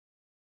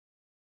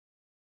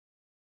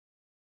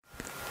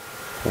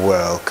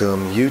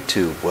Welcome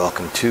YouTube,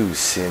 welcome to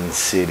Sin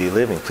City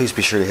Living. Please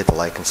be sure to hit the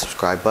like and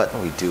subscribe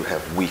button. We do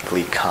have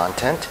weekly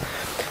content.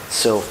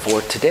 So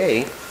for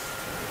today,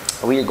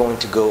 we are going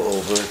to go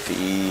over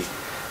the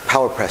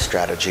power press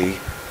strategy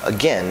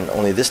again,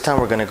 only this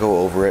time we're going to go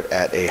over it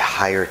at a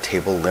higher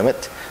table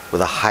limit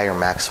with a higher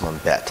maximum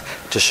bet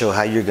to show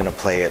how you're going to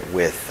play it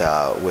with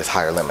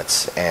higher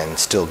limits and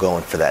still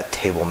going for that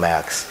table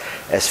max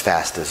as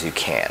fast as you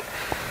can.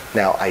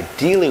 Now,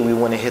 ideally, we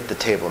want to hit the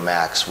table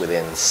max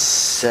within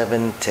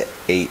 7 to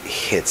 8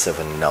 hits of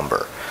a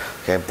number.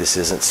 Okay, this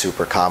isn't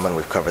super common.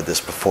 We've covered this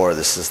before.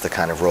 This is the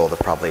kind of roll that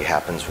probably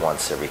happens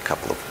once every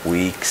couple of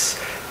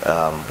weeks.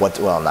 Not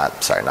once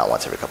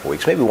every couple of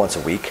weeks, maybe once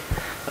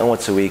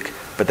a week.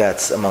 But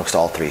that's amongst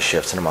all 3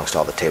 shifts and amongst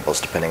all the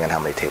tables, depending on how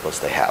many tables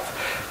they have.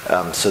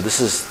 So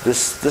this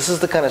is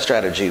the kind of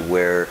strategy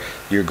where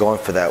you're going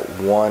for that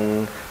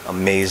one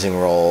amazing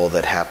roll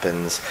that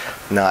happens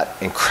not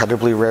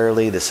incredibly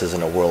rarely. This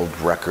isn't a world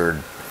record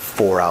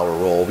 4-hour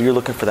roll. You're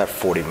looking for that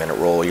 40-minute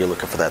roll. You're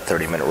looking for that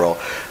 30-minute roll.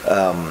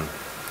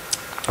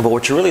 But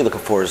what you're really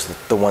looking for is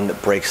the one that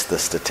breaks the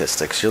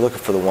statistics. You're looking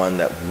for the one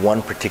that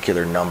one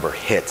particular number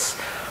hits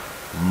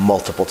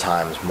multiple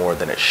times more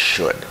than it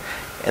should.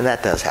 And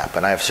that does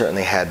happen. I've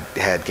certainly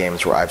had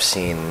games where I've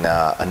seen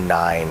a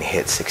 9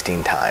 hit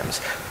 16 times,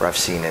 where I've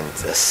seen a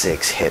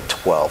 6 hit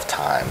 12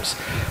 times.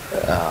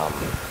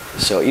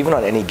 So even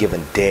on any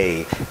given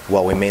day,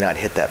 while we may not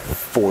hit that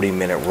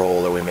 40-minute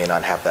roll, or we may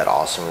not have that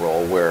awesome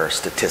roll where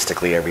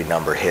statistically every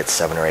number hits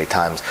 7 or 8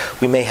 times,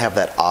 we may have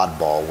that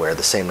oddball where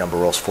the same number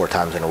rolls 4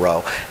 times in a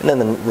row, and then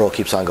the roll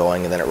keeps on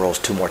going, and then it rolls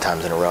 2 more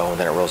times in a row, and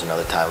then it rolls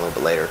another time a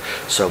little bit later.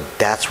 So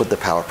that's what the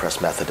power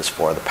press method is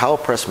for. The power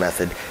press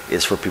method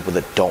is for people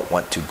that don't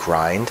want to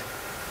grind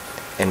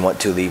and want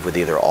to leave with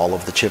either all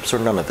of the chips or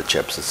none of the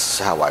chips. This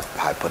is how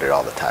I put it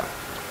all the time.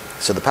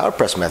 So the power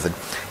press method,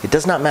 it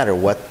does not matter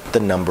what the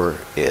number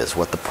is,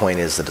 what the point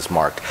is that is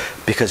marked,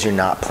 because you're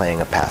not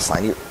playing a pass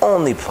line. You're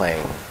only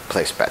playing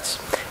place bets,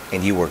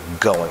 and you are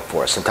going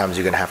for it. Sometimes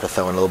you're going to have to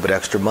throw in a little bit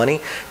extra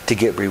money to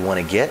get where you want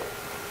to get,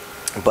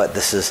 but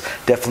this is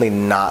definitely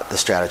not the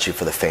strategy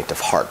for the faint of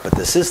heart, but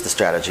this is the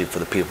strategy for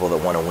the people that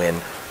want to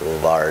win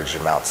large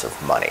amounts of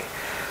money.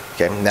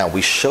 Okay, now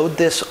we showed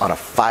this on a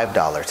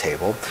 $5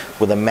 table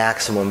with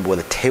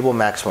a table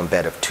maximum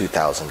bet of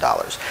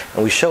 $2,000,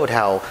 and we showed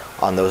how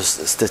on those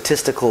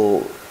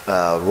statistical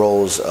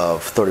rolls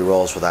of 30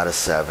 rolls without a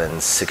 7,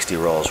 60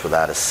 rolls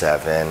without a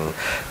 7,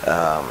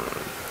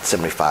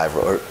 75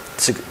 or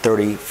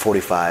 30,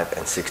 45,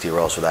 and 60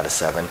 rolls without a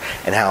 7,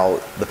 and how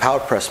the power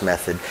press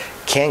method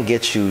can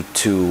get you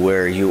to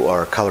where you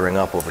are coloring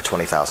up over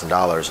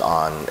 $20,000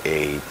 on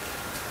a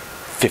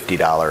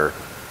 $50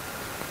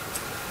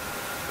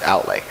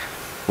 outlay,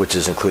 which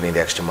is including the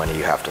extra money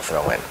you have to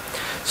throw in.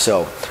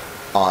 So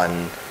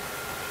on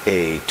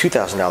a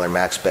 $2,000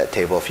 max bet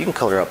table, if you can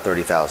color up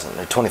 $30,000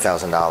 or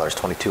 $20,000,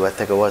 22 I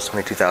think it was,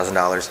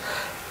 $22,000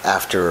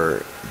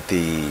 after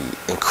the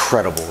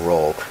incredible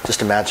roll,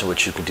 just imagine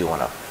what you can do on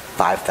a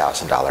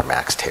 $5,000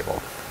 max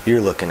table.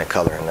 You're looking at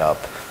coloring up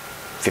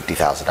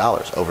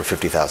 $50,000, over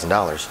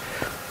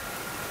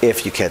 $50,000,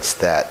 if you catch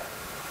that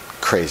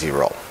crazy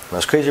roll.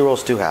 Those crazy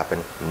rolls do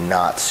happen,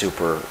 not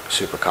super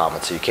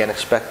common, so you can't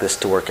expect this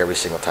to work every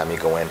single time you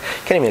go in.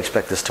 You can't even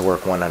expect this to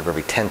work 1 out of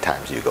every 10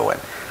 times you go in.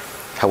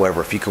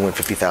 However, if you can win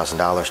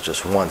 $50,000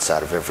 just once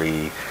out of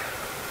every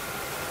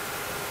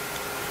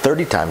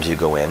 30 times you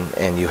go in,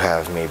 and you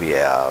have maybe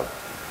a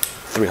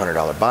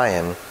 $300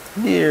 buy-in,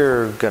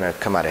 you're going to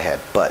come out ahead,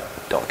 but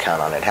don't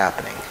count on it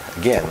happening.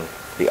 Again,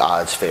 the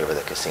odds favor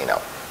the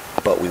casino.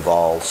 But we've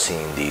all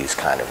seen these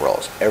kind of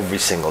rolls, every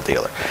single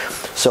dealer.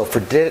 So for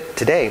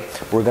today,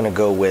 we're going to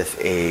go with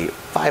a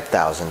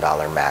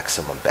 $5,000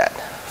 maximum bet,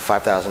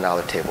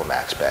 $5,000 table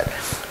max bet,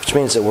 which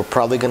means that we're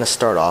probably going to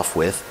start off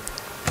with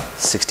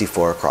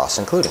 64 across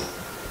including.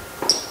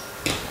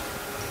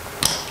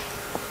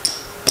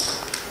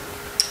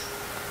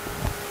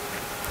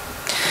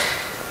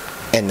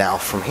 And now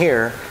from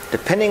here,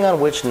 depending on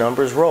which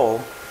numbers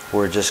roll,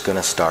 we're just going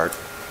to start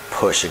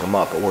pushing them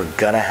up, but we're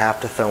gonna have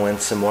to throw in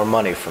some more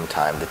money from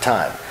time to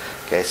time.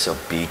 Okay, so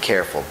be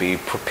careful, be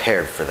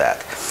prepared for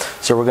that.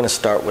 So we're gonna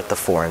start with the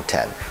 4 and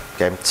 10.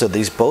 Okay, so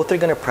these both are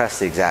gonna press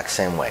the exact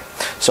same way.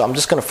 So I'm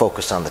just gonna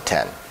focus on the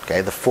 10.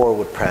 Okay, the 4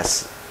 would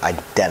press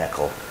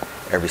identical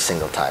every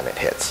single time it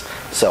hits.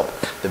 So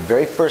the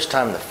very first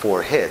time the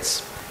 4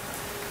 hits,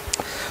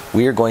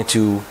 we are going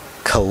to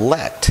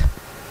collect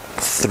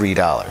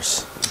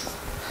 $3,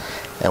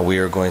 and we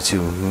are going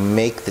to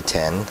make the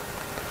 10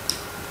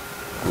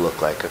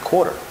 look like a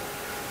quarter.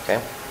 Okay.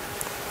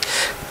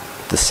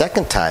 The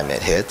second time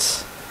it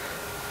hits,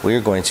 we are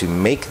going to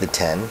make the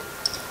 10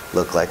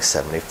 look like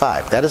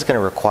 75. That is going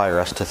to require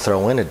us to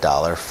throw in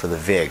 $1 for the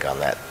vig on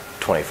that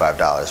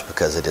 $25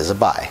 because it is a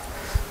buy.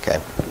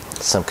 Okay.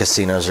 Some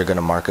casinos are going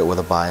to mark it with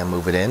a buy and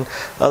move it in.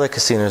 Other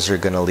casinos are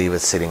going to leave it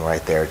sitting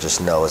right there.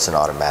 Just know it's an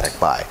automatic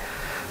buy.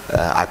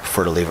 I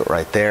prefer to leave it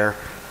right there.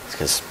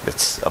 because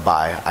it's a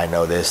buy. I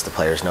know this, the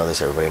players know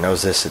this, everybody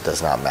knows this, it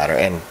does not matter.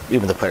 And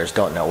even the players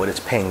don't know it, it's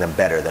paying them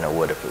better than it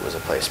would if it was a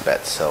place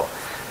bet, so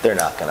they're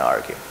not going to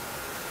argue.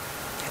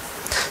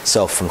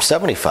 So from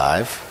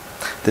 75,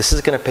 this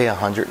is going to pay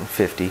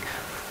 150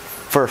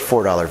 for a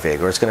 $4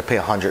 vig, or it's going to pay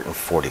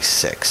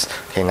 146.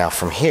 Okay, now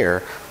from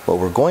here, what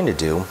we're going to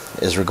do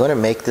is we're going to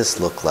make this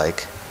look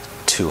like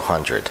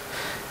 200.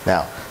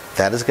 Now,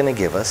 that is going to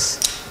give us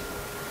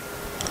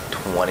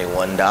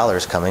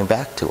 $21 coming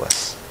back to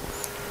us.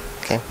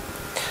 Okay,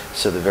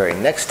 so the very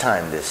next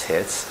time this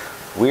hits,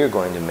 we are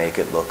going to make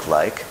it look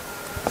like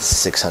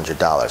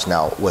 $600.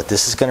 Now, what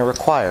this is going to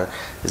require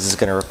is it's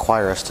going to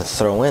require us to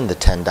throw in the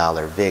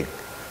 $10 vig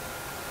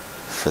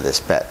for this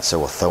bet. So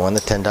we'll throw in the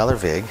 $10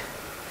 vig.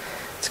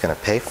 It's going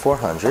to pay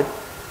 400.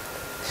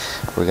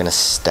 We're going to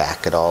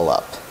stack it all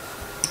up.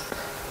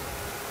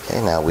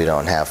 Okay, now we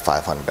don't have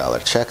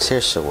 $500 checks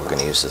here, so we're going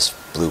to use this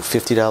blue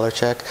 $50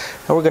 check,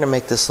 and we're going to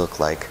make this look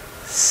like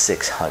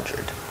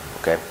 600.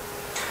 Okay,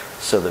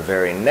 so the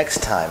very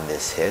next time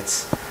this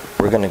hits,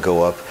 we're going to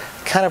go up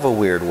kind of a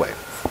weird way.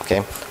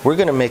 Okay, we're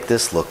going to make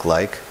this look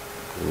like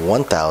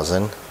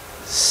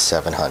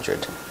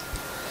 1,700.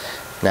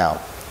 Now,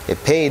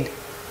 it paid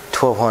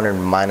 $1,200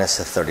 minus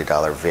a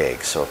 $30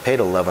 vig, so it paid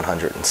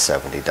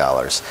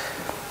 $1,170,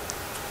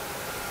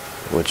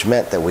 which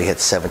meant that we had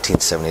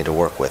 $1,770 to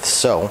work with.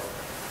 So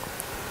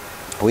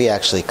we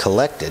actually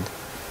collected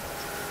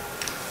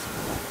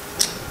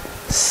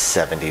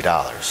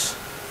 $70.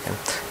 Okay.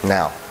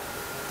 Now,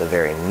 the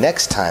very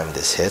next time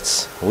this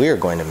hits, we are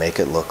going to make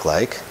it look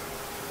like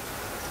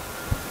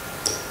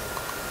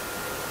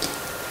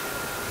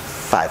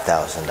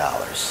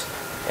 $5,000.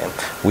 Okay.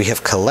 We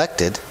have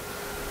collected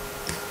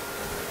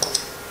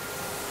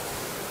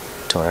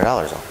 $200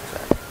 off of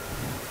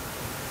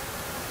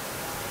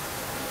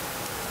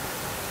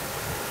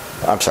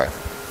that. I'm sorry,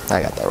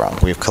 I got that wrong.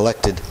 We've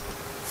collected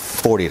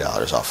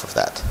 $40 off of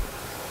that.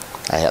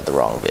 I had the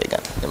wrong vig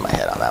in my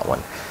head on that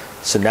one.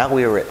 So now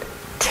we are at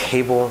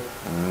table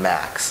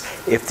max,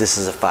 if this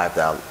is a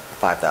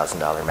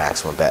 $5,000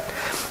 maximum bet.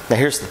 Now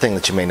here's the thing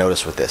that you may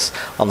notice with this.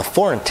 On the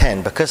 4 and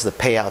 10, because the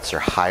payouts are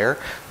higher,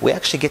 we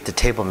actually get to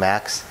table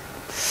max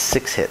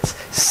 6 hits.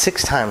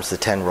 6 times the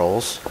 10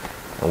 rolls,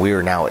 and we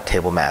are now at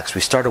table max.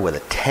 We started with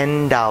a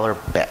 $10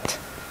 bet.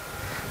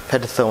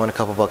 Had to throw in a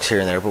couple bucks here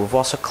and there, but we've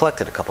also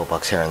collected a couple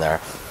bucks here and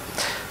there.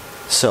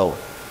 So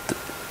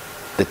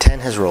the 10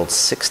 has rolled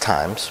 6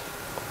 times,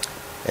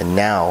 and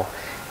now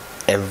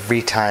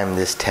every time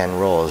this 10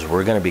 rolls,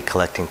 we're going to be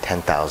collecting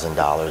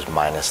 $10,000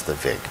 minus the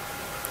vig.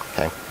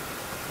 Okay,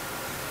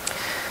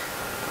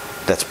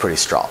 that's pretty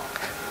strong.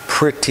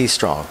 Pretty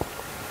strong.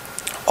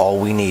 All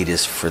we need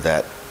is for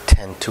that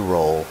 10 to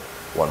roll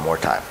one more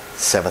time.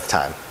 7th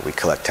time, we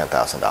collect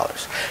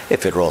 $10,000.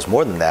 If it rolls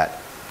more than that,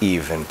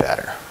 even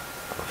better.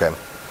 Okay.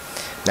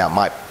 Now,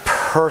 my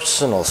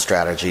personal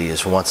strategy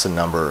is once a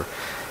number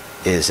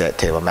is at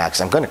table max,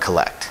 I'm going to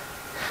collect.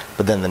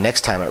 But then the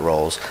next time it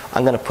rolls,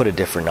 I'm going to put a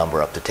different number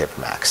up to table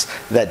max.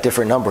 That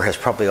different number has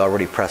probably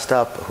already pressed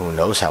up, who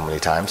knows how many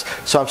times,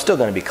 so I'm still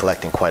going to be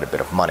collecting quite a bit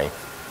of money.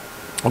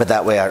 But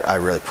that way I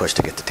really push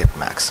to get to table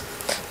max.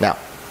 Now,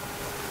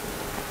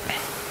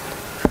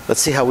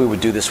 let's see how we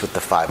would do this with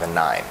the 5 and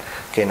 9.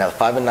 Okay, now the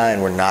 5 and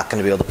 9, we're not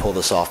going to be able to pull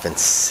this off in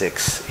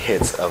 6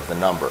 hits of the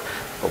number,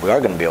 but we are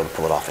going to be able to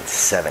pull it off in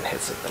 7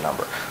 hits of the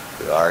number.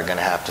 We are going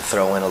to have to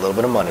throw in a little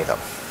bit of money though.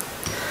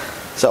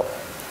 So,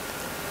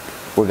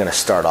 we're going to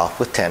start off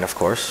with 10, of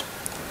course.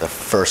 The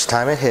first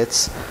time it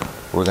hits,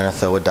 we're going to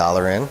throw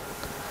 $1 in.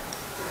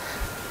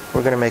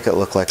 We're going to make it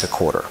look like a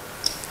quarter.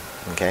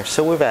 Okay,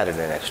 so we've added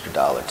an extra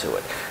 $1 to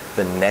it.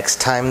 The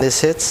next time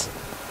this hits,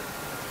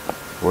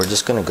 we're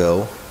just going to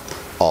go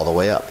all the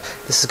way up.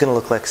 This is going to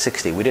look like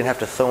 60. We didn't have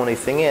to throw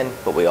anything in,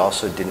 but we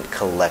also didn't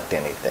collect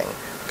anything.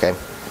 Okay.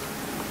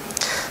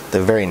 The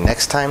very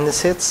next time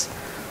this hits,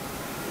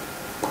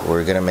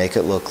 we're going to make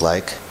it look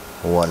like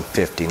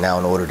 150. Now,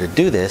 in order to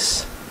do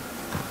this,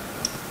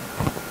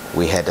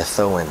 we had to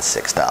throw in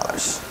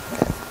 $6.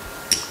 Okay.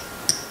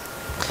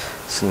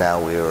 So now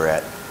we were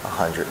at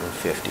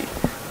 150.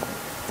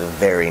 The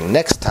very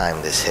next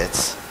time this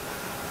hits,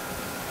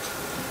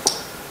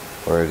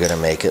 we're going to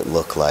make it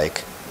look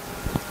like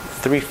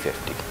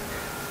 350.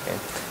 Okay.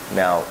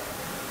 Now,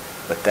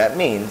 what that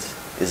means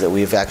is that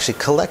we've actually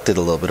collected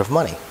a little bit of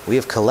money. We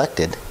have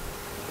collected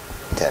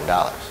 $10.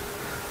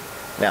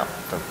 Now,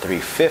 from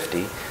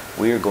 350,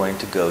 we are going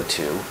to go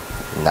to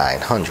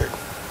 900.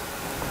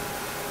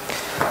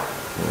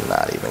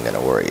 Not even going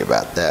to worry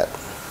about that.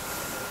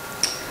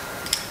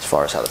 As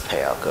far as how the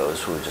payout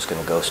goes, we're just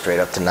going to go straight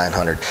up to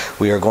 900.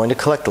 We are going to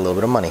collect a little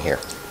bit of money here.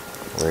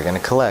 We're going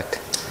to collect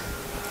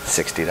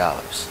 $60.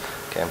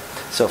 Okay.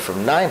 So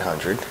from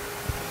 900,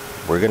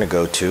 we're going to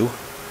go to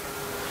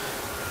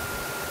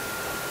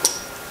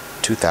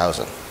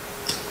 2,000.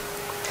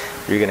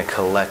 You're going to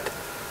collect,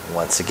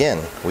 once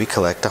again, we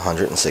collect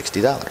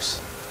 $160.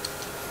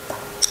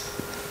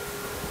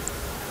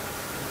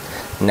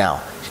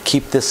 Now,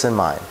 keep this in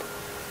mind.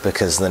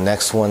 because the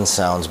next one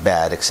sounds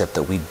bad, except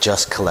that we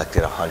just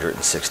collected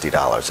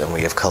 $160 and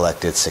we have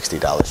collected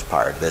 $60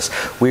 prior to this.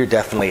 We're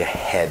definitely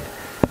ahead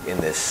in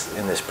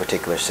this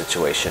particular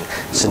situation.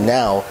 So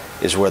now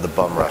is where the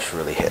bum rush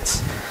really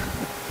hits.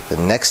 The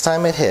next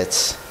time it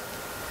hits,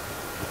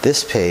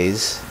 this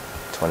pays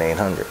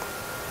 $2,800.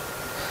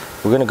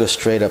 We're going to go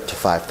straight up to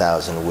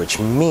 $5,000, which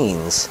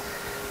means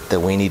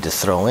that we need to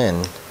throw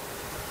in,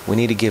 we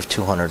need to give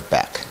 $200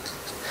 back.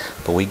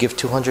 But we give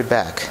 $200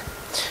 back,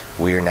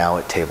 we are now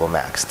at table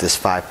max. This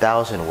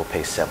 $5,000 will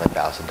pay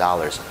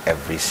 $7,000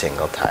 every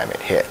single time it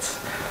hits.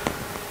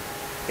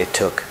 It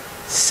took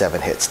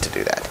 7 hits to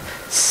do that.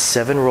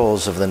 7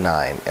 rolls of the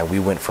 9, and we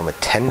went from a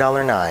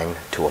 $10 9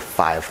 to a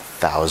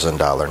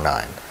 $5,000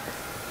 9.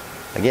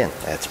 Again,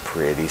 that's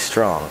pretty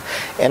strong.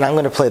 And I'm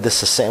going to play this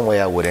the same way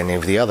I would any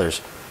of the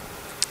others.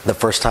 The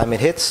first time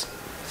it hits,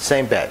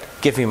 same bet.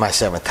 Give me my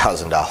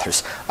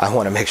 $7,000. I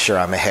want to make sure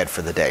I'm ahead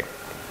for the day.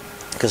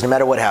 Because no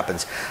matter what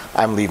happens,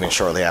 I'm leaving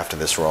shortly after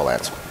this roll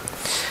ends.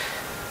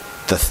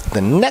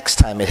 The next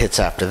time it hits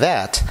after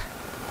that,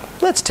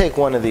 let's take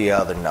one of the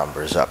other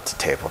numbers up to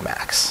table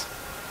max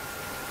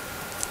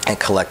and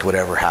collect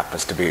whatever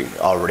happens to be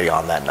already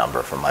on that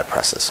number from my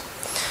presses.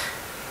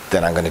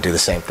 Then I'm going to do the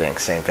same thing,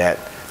 same bet,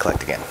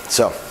 collect again.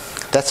 So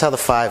that's how the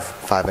 5,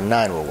 5, and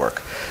 9 will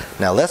work.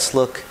 Now let's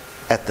look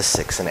at the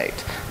 6 and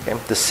 8. Okay?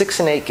 The 6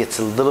 and 8 gets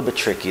a little bit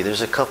tricky.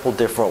 There's a couple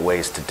different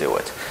ways to do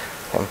it.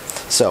 Okay?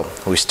 So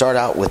we start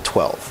out with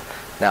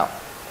 12. Now,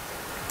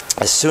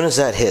 as soon as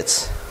that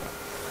hits,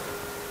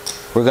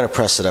 we're going to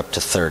press it up to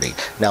 30.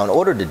 Now, in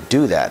order to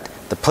do that,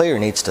 the player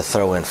needs to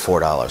throw in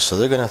 $4. So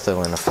they're going to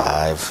throw in a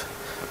 5.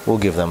 We'll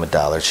give them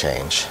 $1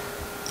 change.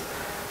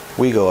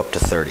 We go up to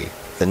 30.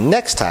 The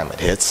next time it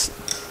hits,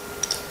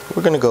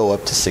 we're going to go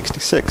up to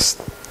 66.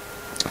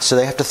 So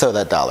they have to throw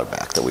that $1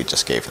 back that we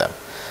just gave them.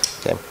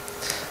 Okay?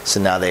 So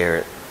now they're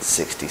at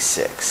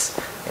 66.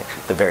 Okay.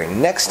 The very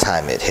next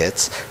time it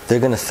hits,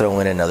 they're going to throw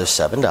in another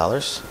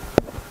 $7.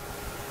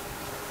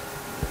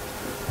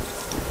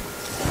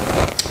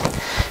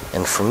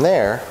 And from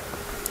there,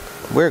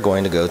 we're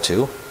going to go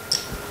to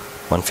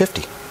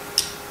 150.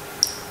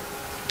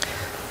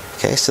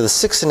 Okay, so the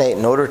 6 and 8,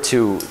 in order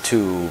to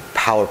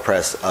power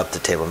press up to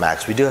table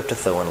max, we do have to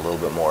throw in a little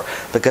bit more.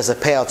 Because the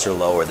payouts are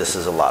lower, this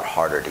is a lot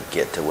harder to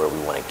get to where we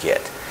want to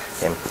get.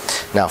 Okay?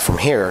 Now from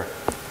here,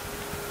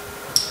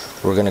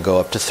 we're going to go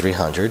up to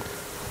 300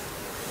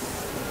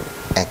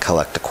 and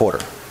collect a quarter.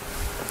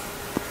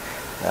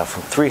 Now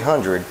from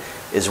 300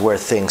 is where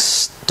things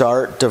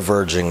start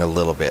diverging a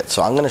little bit.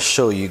 So I'm going to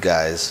show you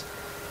guys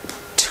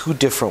 2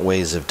 different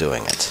ways of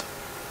doing it.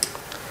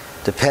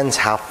 Depends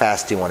how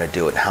fast you want to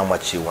do it and how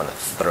much you want to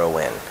throw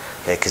in.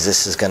 Okay, because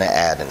this is going to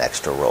add an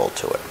extra roll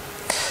to it.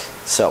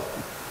 So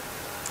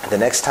the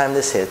next time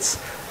this hits,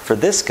 for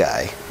this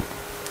guy,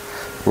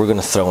 we're going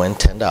to throw in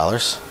 $10.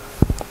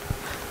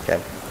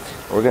 Okay,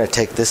 we're going to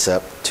take this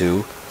up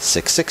to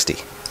 660.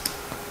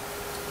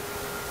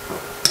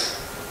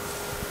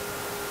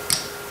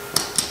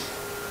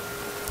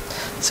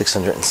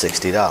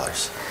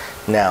 $660.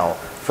 Now,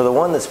 for the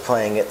one that's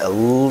playing it a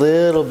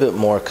little bit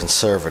more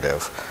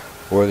conservative,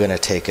 we're going to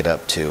take it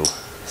up to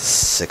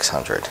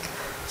 600.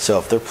 So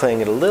if they're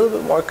playing it a little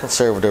bit more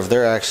conservative,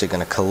 they're actually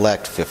going to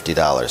collect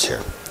 $50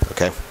 here.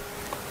 Okay.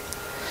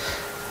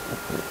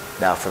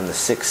 Now from the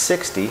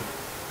 660,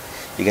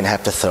 you're going to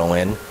have to throw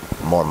in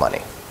more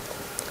money.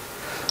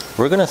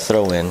 We're going to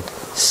throw in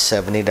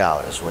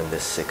 $70 when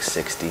this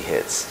 660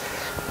 hits.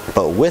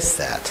 But with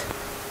that,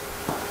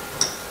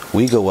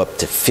 we go up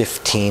to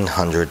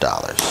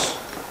 $1,500.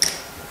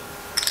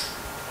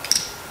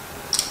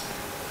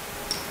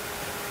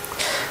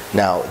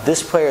 Now,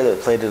 this player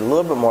that played it a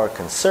little bit more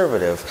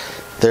conservative,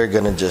 they're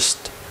going to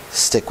just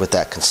stick with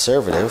that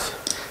conservative.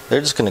 They're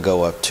just going to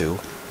go up to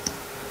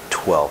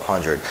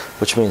 $1,200,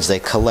 which means they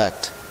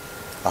collect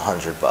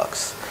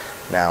 $100.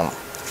 Now,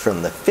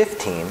 from the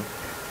 15,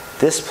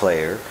 this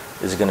player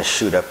is going to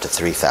shoot up to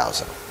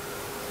 3,000.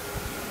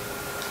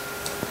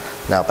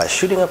 Now, by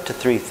shooting up to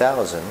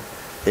 3,000,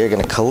 they're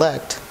going to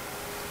collect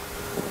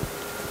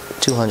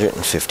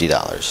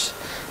 $250.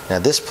 Now,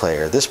 this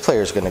player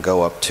is going to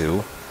go up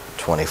to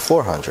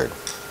 2,400,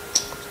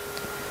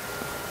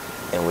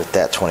 and with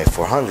that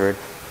 2,400,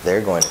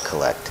 they're going to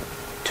collect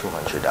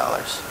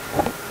 $200.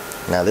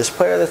 Now this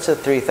player that's at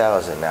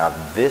 3,000, now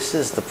this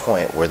is the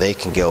point where they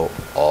can go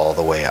all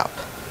the way up.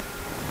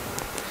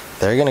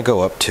 They're going to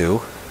go up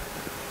to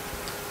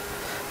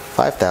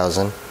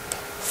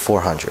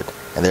 5,400,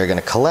 and they're going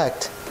to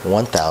collect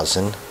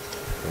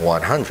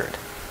 1,100.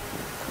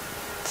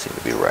 Seem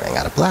to be running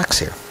out of blacks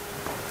here.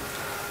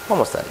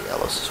 Almost out of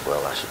yellows as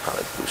well. I should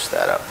probably boost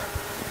that up.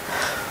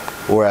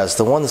 Whereas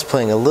the one that's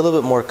playing a little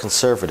bit more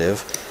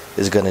conservative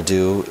is going to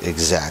do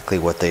exactly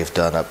what they've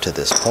done up to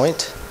this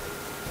point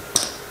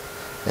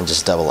and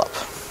just double up.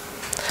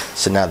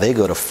 So now they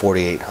go to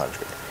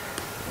 4,800.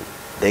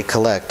 They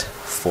collect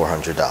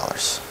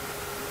 $400.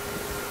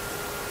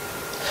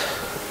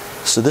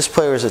 So this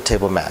player is at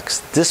table max.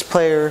 This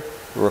player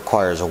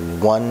requires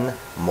one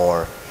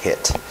more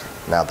hit.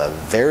 Now the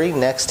very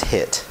next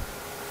hit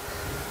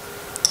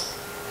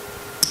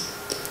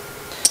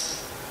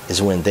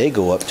is when they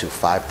go up to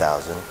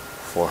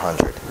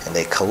 5,400 and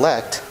they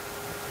collect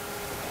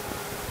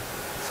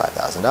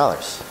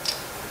 $5,000.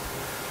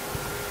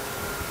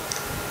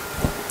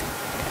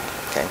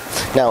 Okay.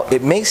 Now,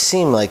 it may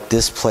seem like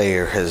this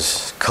player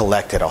has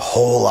collected a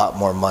whole lot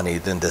more money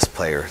than this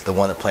player, the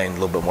one that's playing a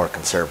little bit more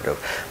conservative.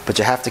 But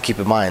you have to keep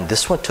in mind,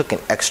 this one took an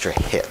extra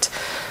hit.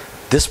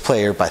 This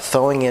player, by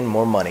throwing in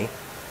more money,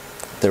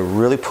 they're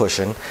really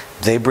pushing.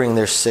 They bring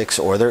their 6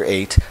 or their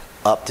 8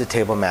 up to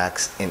table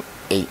max in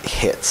 8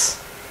 hits.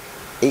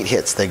 8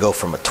 hits. They go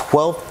from a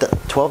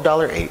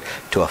 $12 8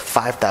 to a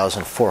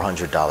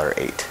 $5,400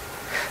 8.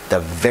 The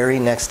very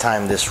next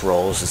time this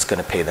rolls, it's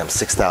going to pay them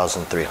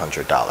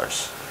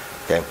 $6,300.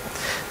 Okay.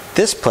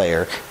 This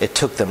player, it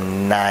took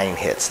them 9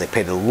 hits. They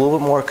played a little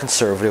bit more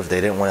conservative. They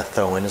didn't want to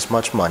throw in as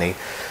much money.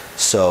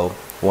 So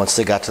once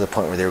they got to the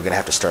point where they were going to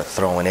have to start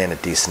throwing in a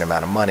decent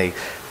amount of money,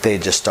 they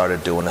just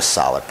started doing a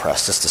solid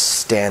press, just a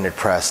standard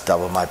press,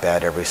 double my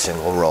bet every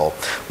single roll,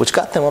 which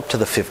got them up to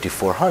the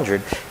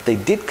 5,400. They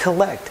did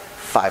collect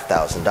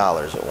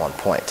 $5,000 at one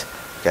point.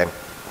 Okay.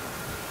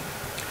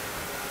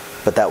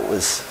 But that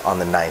was on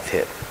the 9th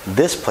hit.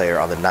 This player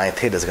on the 9th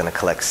hit is going to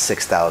collect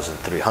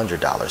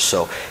 $6,300.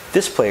 So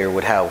this player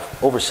would have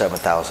over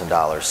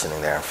 $7,000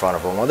 sitting there in front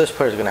of him, while this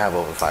player is going to have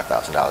over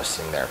 $5,000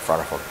 sitting there in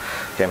front of him.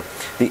 Okay.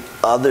 The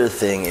other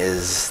thing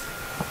is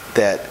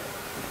that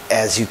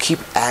as you keep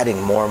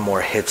adding more and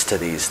more hits to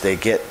these,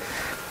 the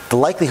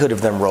likelihood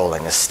of them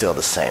rolling is still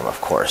the same,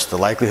 of course. The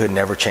likelihood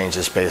never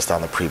changes based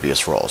on the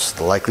previous rolls.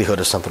 The likelihood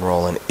of something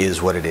rolling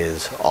is what it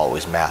is.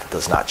 Always, math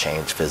does not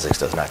change. Physics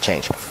does not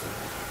change.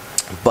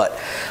 But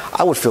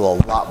I would feel a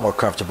lot more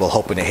comfortable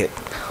hoping to hit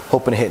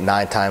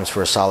 9 times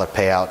for a solid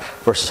payout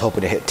versus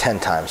hoping to hit 10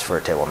 times for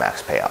a table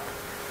max payout.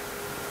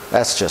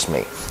 That's just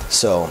me.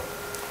 So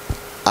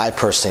I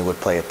personally would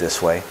play it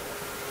this way.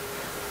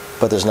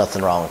 But there's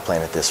nothing wrong with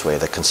playing it this way,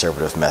 the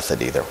conservative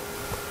method either.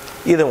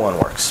 Either one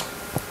works.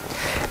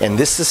 And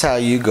this is how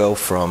you go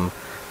from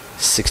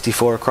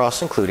 64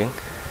 across including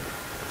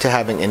to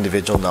having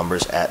individual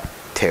numbers at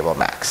table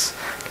max.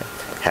 Okay.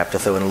 Have to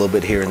throw in a little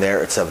bit here and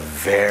there. It's a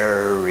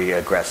very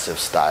aggressive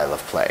style of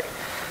play.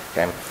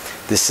 Okay.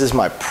 This is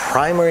my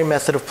primary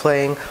method of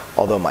playing,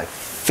 although my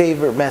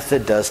favorite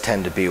method does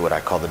tend to be what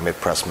I call the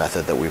mid-press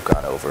method that we've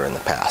gone over in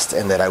the past,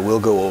 and that I will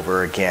go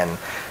over again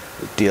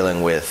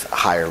dealing with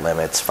higher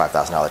limits,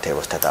 $5,000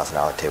 tables,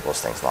 $10,000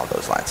 tables, things along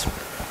those lines.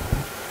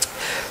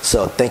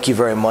 So thank you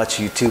very much,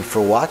 YouTube,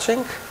 for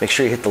watching. Make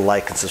sure you hit the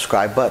like and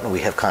subscribe button. We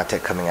have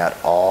content coming out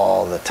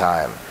all the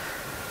time.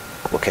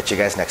 We'll catch you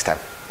guys next time.